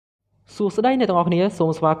សួស្តីអ្នកទាំងអស់គ្នាសូម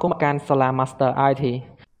ស្វាគមន៍មកកាន់សាលា Master IT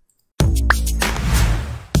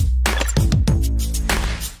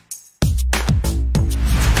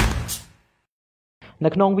នៅ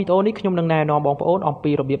ក្នុងវីដេអូនេះខ្ញុំនឹងណែនាំបងប្អូនអំ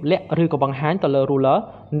ពីរបៀបលាក់ឬក៏បង្ហាញទៅលើ ruler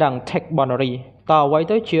និង text boundary តើអ្វី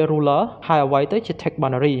ទៅជា ruler ហើយអ្វីទៅជា text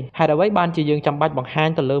boundary ហេតុអ្វីបានជាយើងចាំបាច់បង្ហាញ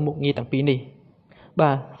ទៅលើមុខងារទាំងពីរនេះ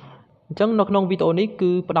បាទអញ្ចឹងនៅក្នុងវីដេអូនេះ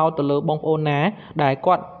គឺផ្ដោតទៅលើបងប្អូនណាដែល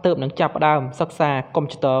គាត់ទៅនឹងចាប់ផ្ដើមសិក្សាកុំ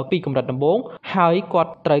ព្យូទ័រពីកម្រិតដំបូងហើយគា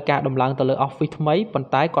ត់ត្រូវការដំឡើងទៅលើ Office ថ្មីប៉ុន្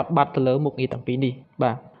តែគាត់បាត់ទៅលើមុខងារទាំងពីរនេះ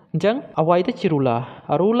បាទអញ្ចឹងអ្វីទៅជា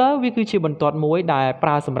ruler វាគឺជាបន្ទាត់មួយដែលប្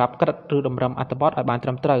រើសម្រាប់ក្រិតឬតម្រឹមអត្ថបទឲ្យបានត្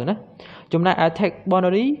រឹមត្រូវណាចំណែកឯ text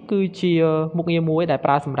boundary គឺជាមុខងារមួយដែលប្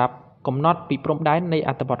រើសម្រាប់កំណត់ពីព្រំដែននៃអ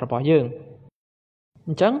ត្ថបទរបស់យើងអ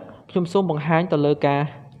ញ្ចឹងខ្ញុំសូមបង្ហាញទៅលើការ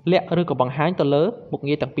លាក់ឬក៏បង្ហាញទៅលើមុខ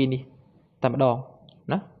ងារទាំងពីរនេះតែម្ដង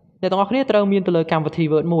ណាអ្នកទាំងអស់គ្នាត្រូវមានទៅលើកម្មវិធី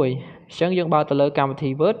Word មួយអញ្ចឹងយើងបើកទៅលើកម្មវិធី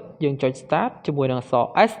Word យើងចុច Start ជាមួយនឹងអក្សរ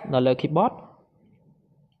S នៅលើ keyboard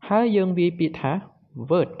ហើយយើងវាយពាក្យថា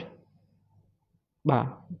Word បាទ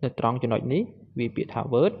នៅត្រង់ចំណុចនេះវាយពាក្យថា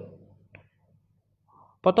Word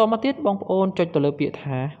បន្តមកទៀតបងប្អូនចុចទៅលើពាក្យ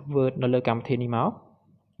ថា Word នៅលើកម្មវិធីនេះមក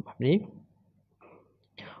បែបនេះ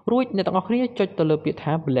រួចអ្នកទាំងអស់គ្នាចុចទៅលើពាក្យ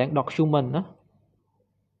ថា Blank Document ណា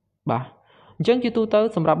បាទអញ្ចឹងជាទូទៅ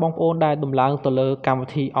សម្រាប់បងប្អូនដែលដំឡើងទៅលើកម្មវិ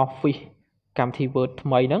ធី Office កម្មវិធី Word ថ្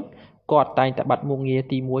មីហ្នឹងគាត់តែងតែបាត់មុខងារ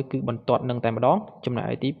ទី1គឺបន្ទាត់នឹងតែម្ដងចំណែក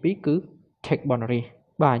ទី2គឺ text boundary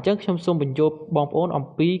បាទអញ្ចឹងខ្ញុំសូមបញ្ជូលបងប្អូនអំ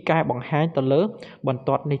ពីការបង្ហាញទៅលើបន្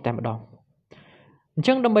ទាត់នេះតែម្ដងអញ្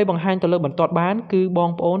ចឹងដើម្បីបង្ហាញទៅលើបន្ទាត់បានគឺបង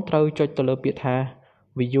ប្អូនត្រូវចុចទៅលើពាក្យថា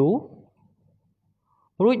View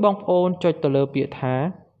រួចបងប្អូនចុចទៅលើពាក្យថា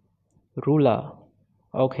Ruler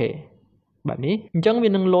អូខេបែបនេះអញ្ចឹងវា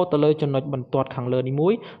នឹងលោតទៅលើចំណុចបន្ទាត់ខាងលើនេះមួ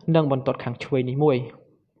យនិងបន្ទាត់ខាងឆ្វេងនេះមួយ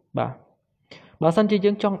បាទបើសិនជា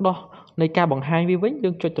យើងចង់ដោះនៃការបង្ហាញវាវិញយើ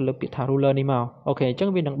ងចុចទៅលើពាក្យថា ruler នេះមកអូខេអញ្ចឹង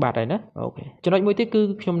វានឹងបាត់ហើយណាអូខេចំណុចមួយទៀតគឺ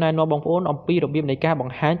ខ្ញុំណែនាំបងប្អូនអំពីរបៀបនៃការប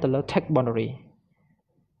ង្ហាញទៅលើ text boundary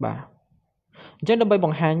បាទអញ្ចឹងដើម្បីប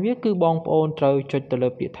ង្ហាញវាគឺបងប្អូនត្រូវចុចទៅលើ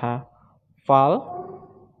ពាក្យថា file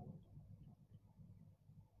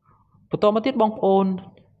បន្តមកទៀតបងប្អូន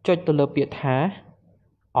ចុចទៅលើពាក្យថា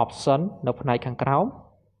option នៅផ្នែកខាងក្រោម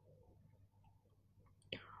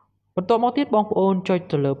បន្តមកទៀតបងប្អូនចុច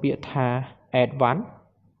ទៅលើពាក្យថា advanced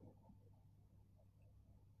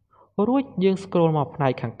រួចយើង scroll មកផ្នែ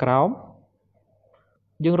កខាងក្រោម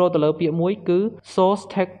យើងរកទៅលើពាក្យមួយគឺ source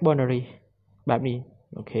text boundary បែបនេះ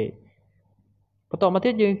អូខេបន្តមកទៀ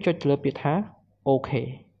តយើងចុចទៅលើពាក្យថា OK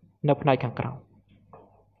នៅផ្នែកខាងក្រោម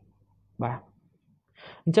បាទ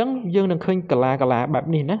អញ្ចឹងយើងនឹងឃើញកាឡាបែប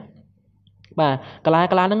នេះណាបាទកាឡា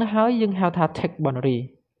ហ្នឹងហើយយើងហៅថា text boundary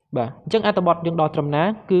បាទអញ្ចឹងអត្ថបទយើងដល់ត្រឹមណា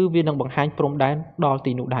គឺវានឹងបង្ហាញព្រំដែនដល់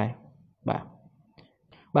ទីនោះដែរបា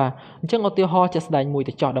ទអញ្ចឹងឧទាហរណ៍ជាក់ស្ដែងមួយ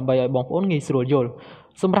ទៅចោះដើម្បីឲ្យបងប្អូនងាយស្រួលយល់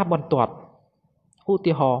សម្រាប់បន្ទាត់ឧ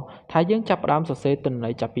ទាហរណ៍ថាយើងចាប់ផ្ដើមសរសេរទិន្នន័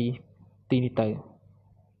យចាប់ពីទីនេះទៅ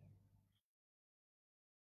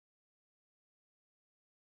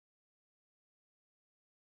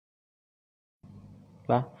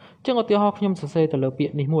បាទអញ្ចឹងឧទាហរណ៍ខ្ញុំសរសេរទៅលើពា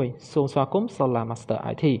ក្យនេះមួយសូមស្វាគមន៍សាលា Master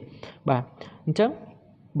IT បាទអញ្ចឹង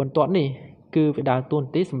បន្ទាត់នេះគឺវាដើរតួនា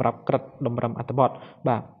ទីសម្រាប់ក្រិតតម្រឹមអត្ថបទ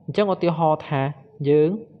បាទអញ្ចឹងឧទាហរណ៍ថាយើង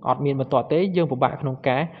អត់មានបន្ទាត់ទេយើងពិបាកក្នុង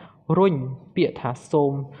ការរុញពាក្យថាសូ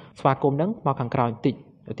មស្វាគមន៍ហ្នឹងមកខាងក្រោយបន្តិច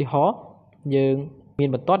ឧទាហរណ៍យើងមាន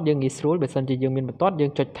បន្ទាត់យើងងាយស្រួលបើសិនជាយើងមានបន្ទាត់យើ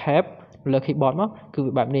ងចុច tab លើ keyboard មកគឺ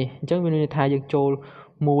វាបែបនេះអញ្ចឹងមានន័យថាយើងចូល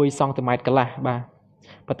1សង់ទីម៉ែត្រកន្លះបាទ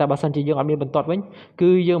ប៉ុន្តែបើសិនជាយើងអត់មានបន្ទាត់វិញ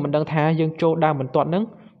គឺយើងមិនដឹងថាយើងចូលដើមបន្ទាត់ហ្នឹង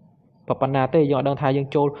ប៉ុណ្ណាទេយើងអត់ដឹងថាយើង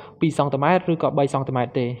ចូល2សង់ទីម៉ែត្រឬក៏3សង់ទីម៉ែត្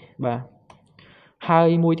រទេបាទហើយ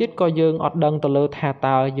មួយទៀតក៏យើងអត់ដឹងទៅលើថា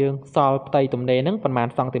តើយើងសល់ផ្ទៃទំនេរហ្នឹងប្រហែល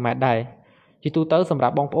សង់ទីម៉ែត្រដែរជាទូទៅសម្រា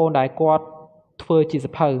ប់បងប្អូនដែលគាត់ធ្វើជាស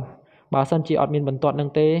ភៅបើសិនជាអត់មានបន្ទាត់ហ្នឹង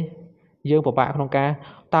ទេយើងពិបាកក្នុងការ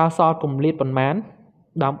តើសល់គម្លាតប៉ុន្មាន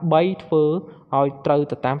ដើម្បីធ្វើឲ្យត្រូវ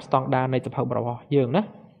ទៅតាមស្តង់ដារនៃសភៅរបស់យើងណា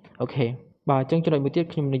អូខេបាទអញ្ចឹងចំណុចមួយទៀត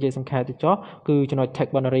ខ្ញុំនិយាយសំខាន់ទៅចោះគឺចំណុច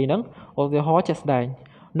text boundary ហ្នឹងឧទាហរណ៍ជាក់ស្ដែង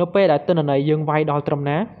នៅពេលដែលទិន្នន័យយើងវាយដល់ត្រឹម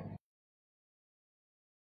ណា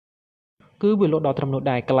គឺវាលោតដល់ត្រឹមនោះ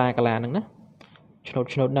ដែរកាឡាហ្នឹងណាឆ្នោត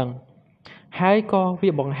ហ្នឹងហើយក៏វា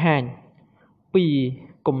បង្ហាញពី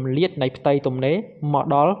គម្លាតនៃផ្ទៃទំនេរមក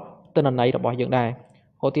ដល់ទិន្នន័យរបស់យើងដែរ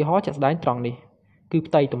ឧទាហរណ៍ជាក់ស្ដែងត្រង់នេះគឺ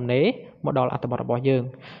ផ្ទៃទំនេរមកដល់អត្ថបទរបស់យើង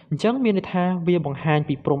អញ្ចឹងមានន័យថាវាបង្ហាញ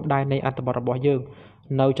ពីព្រំដែននៃអត្ថបទរបស់យើង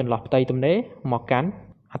នៅចន្លោះផ្ទៃទំនេរមកកាន់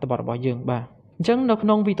អត្ថបទរបស់យើងបាទអញ្ចឹងនៅក្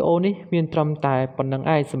នុងវីដេអូនេះមានត្រឹមតែប៉ុណ្្នឹង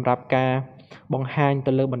ឯងសម្រាប់ការបង្ហាញ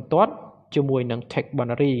ទៅលើបន្ទាត់ជាមួយនឹង text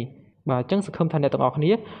boundary បាទអញ្ចឹងសង្ឃឹមថាអ្នកទាំងអស់គ្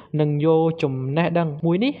នានឹងយកចំណេះដឹង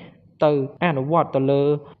មួយនេះ ទៅអនុវត្តទៅលើ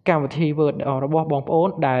កម្មវិធី Word របស់បងប្អូន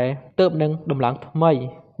ដែលទើបនឹងដំឡើងថ្មី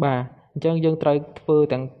បាទអញ្ចឹងយើងត្រូវធ្វើ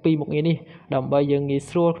ទាំងពីរមុខងារនេះដើម្បីយើងងាយ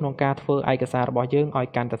ស្រួលក្នុងការធ្វើឯកសាររបស់យើងឲ្យ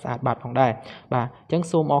កាន់តែស្អាតបាតផងដែរបាទអញ្ចឹង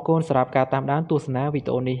សូមអរគុណសម្រាប់ការតាមដានទស្សនាវី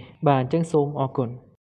ដេអូនេះបាទអញ្ចឹងសូមអរគុណ